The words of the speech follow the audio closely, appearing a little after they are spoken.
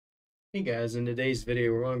Hey guys, in today's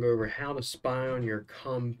video we're going to go over how to spy on your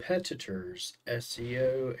competitors'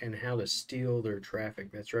 SEO and how to steal their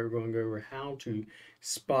traffic. That's right, we're going to go over how to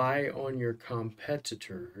spy on your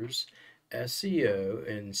competitors' SEO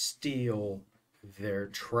and steal their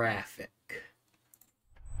traffic.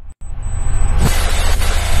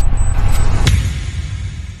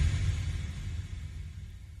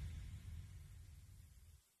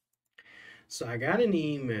 So I got an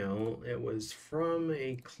email. It was from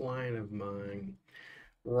a client of mine.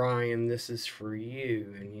 Ryan, this is for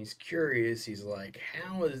you. And he's curious. He's like,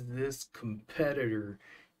 how is this competitor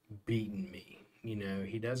beating me?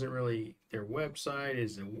 He doesn't really, their website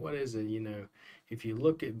is, what is it? If you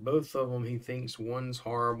look at both of them, he thinks one's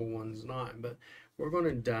horrible, one's not. But we're going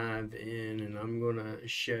to dive in and I'm going to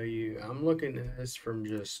show you. I'm looking at this from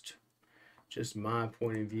just my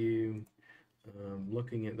point of view,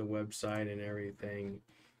 looking at the website and everything.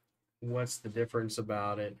 What's the difference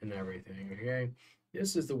about it and everything, okay?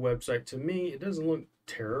 This is the website. To me, it doesn't look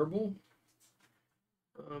terrible.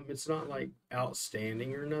 It's not like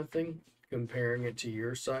outstanding or nothing comparing it to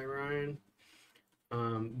your site, Ryan.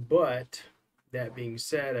 But that being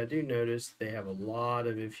said, I do notice they have a lot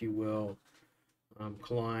of, if you will,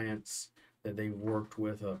 clients that they've worked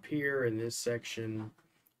with up here in this section.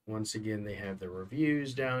 Once again, they have the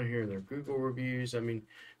reviews down here, their Google reviews.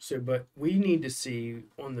 But we need to see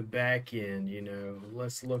on the back end,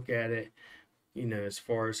 let's look at it, as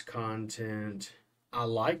far as content. I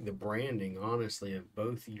like the branding, honestly, of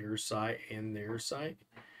both your site and their site,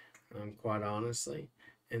 quite honestly.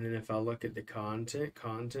 And then if I look at the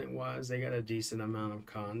content-wise, they got a decent amount of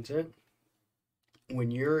content. When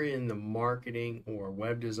you're in the marketing or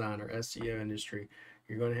web design or SEO industry,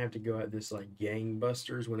 you're going to have to go at this like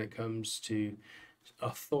gangbusters when it comes to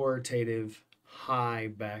authoritative high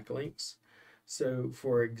backlinks. So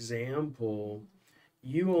for example,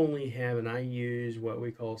 you only have, and I use what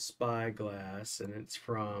we call Spyglass, and it's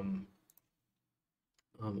from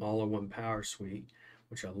All-in-One Power Suite,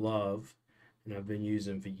 which I love and I've been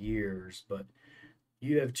using for years. But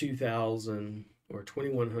you have 2,000 or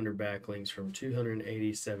 2,100 backlinks from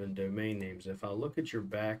 287 domain names. If I look at your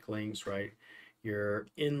backlinks, right, your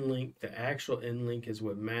in-link, the actual in-link is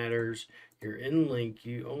what matters. Your in-link,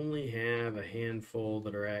 you only have a handful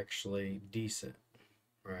that are actually decent,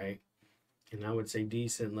 right? And I would say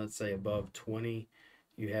decent, let's say above 20,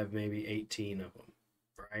 you have maybe 18 of them,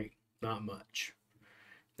 right? Not much.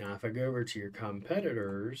 Now, if I go over to your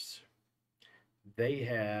competitors, they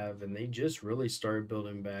have, and they just really started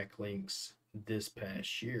building backlinks this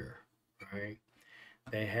past year, right?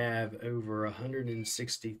 They have over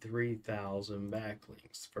 163,000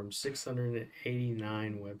 backlinks from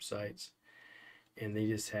 689 websites, and they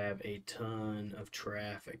just have a ton of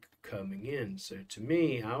traffic coming in. So to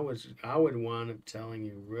me, I would wind up telling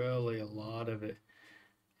you really a lot of it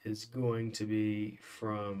is going to be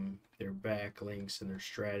from their backlinks and their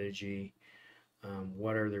strategy.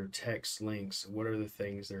 What are their text links? What are the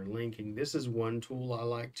things they're linking? This is one tool I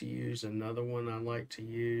like to use. Another one I like to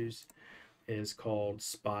use is called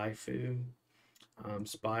SpyFu.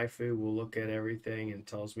 SpyFu will look at everything and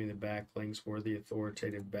tells me the backlinks, where the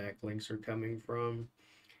authoritative backlinks are coming from,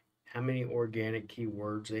 how many organic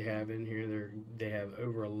keywords they have in here. They have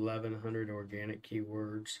over 1,100 organic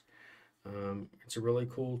keywords. It's a really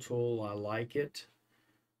cool tool. I like it.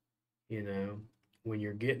 When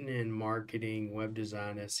you're getting in marketing, web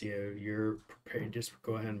design, SEO, you're prepared. Just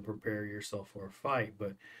go ahead and prepare yourself for a fight.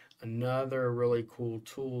 But another really cool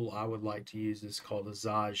tool I would like to use is called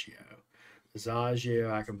Ubersuggest.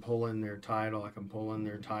 Ubersuggest, I can pull in their title. I can pull in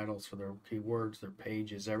their titles for their keywords, their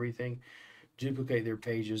pages, everything. Duplicate their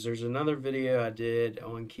pages. There's another video I did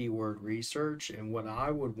on keyword research, and what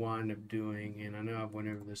I would wind up doing, and I know I've went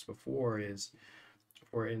over this before, is,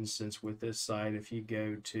 for instance, with this site, if you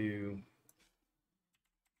go to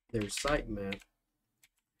their sitemap,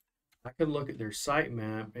 I can look at their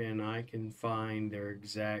sitemap and I can find their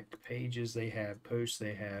exact pages they have, posts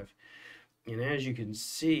they have. And as you can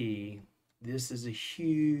see, this is a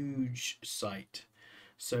huge site.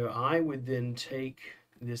 So I would then take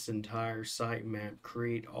this entire sitemap,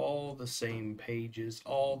 create all the same pages,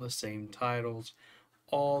 all the same titles,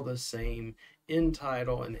 all the same in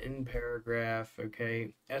title and in paragraph,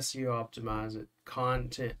 okay? SEO optimize it,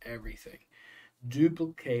 content, everything.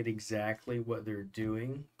 Duplicate exactly what they're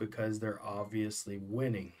doing because they're obviously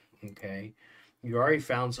winning, okay? You already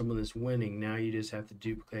found someone that's winning. Now you just have to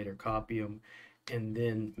duplicate or copy them and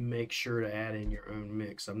then make sure to add in your own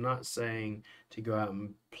mix. I'm not saying to go out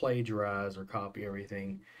and plagiarize or copy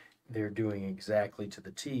everything they're doing exactly to the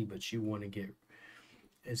T, but you want to get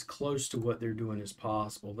as close to what they're doing as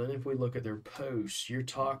possible. Then if we look at their posts, you're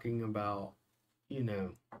talking about, you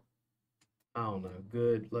know, I don't know,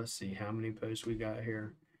 good, let's see how many posts we got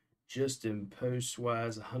here. Just in post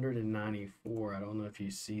wise, 194. I don't know if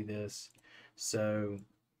you see this. So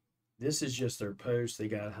this is just their post. They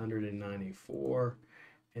got 194.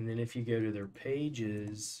 And then if you go to their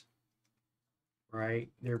pages, right,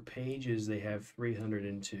 their pages, they have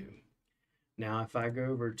 302. Now, if I go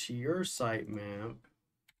over to your sitemap,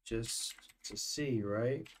 just to see,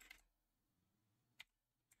 right?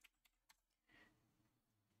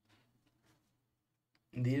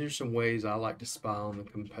 These are some ways I like to spy on the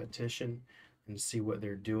competition and see what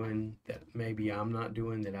they're doing that maybe I'm not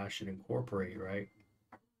doing that I should incorporate, right?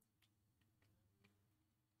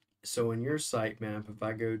 So in your sitemap, if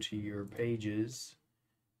I go to your pages,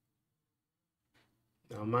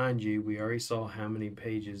 now mind you, we already saw how many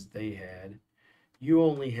pages they had. You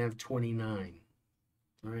only have 29,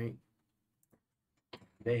 right?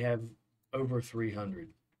 They have over 300.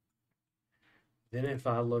 Then if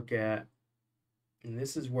I look at, and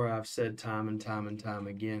this is where I've said time and time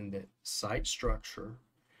again that site structure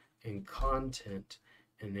and content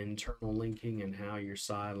and internal linking and how you're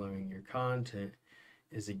siloing your content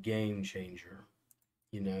is a game changer.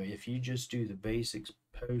 You know, if you just do the basics,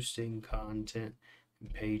 posting, content,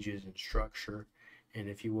 and pages and structure, and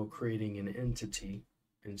if you will, creating an entity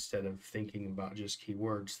instead of thinking about just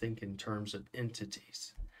keywords, think in terms of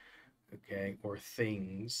entities, okay, or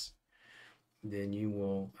things, then you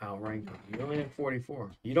will outrank them. You only have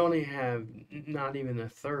 44. You don't even have not even a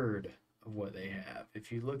third of what they have.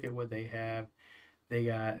 If you look at what they have, they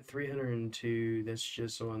got 302. That's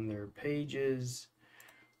just on their pages.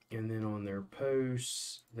 And then on their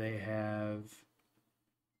posts, they have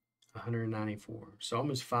 194. So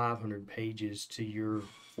almost 500 pages to your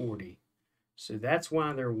 40. So that's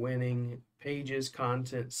why they're winning. Pages,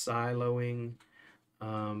 content, siloing.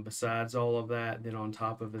 Besides all of that, then on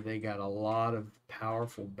top of it, they got a lot of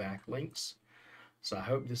powerful backlinks. So I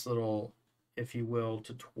hope this little, if you will,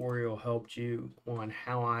 tutorial helped you on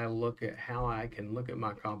how I can look at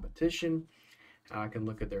my competition, how I can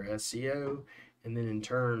look at their SEO, and then in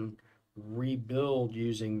turn rebuild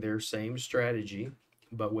using their same strategy,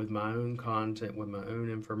 but with my own content, with my own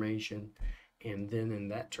information, and then in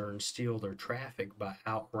that turn steal their traffic by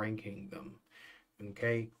outranking them.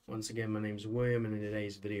 Okay, once again, my name is William, and in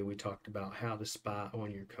today's video we talked about how to spy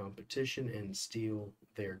on your competition and steal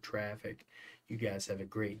their traffic. You guys have a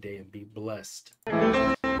great day and be blessed.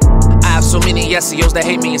 I have so many SEOs that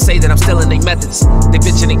hate me and say that I'm stealing their methods. They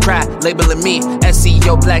bitching and cry, labeling me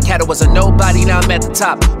SEO Black Hat. I was a nobody, now I'm at the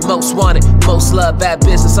top. Most wanted, most loved, bad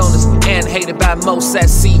business owners, and hated by most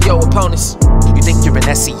SEO opponents. You think you're an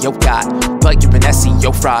SEO god, but you're an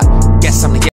SEO fraud. Guess I'm the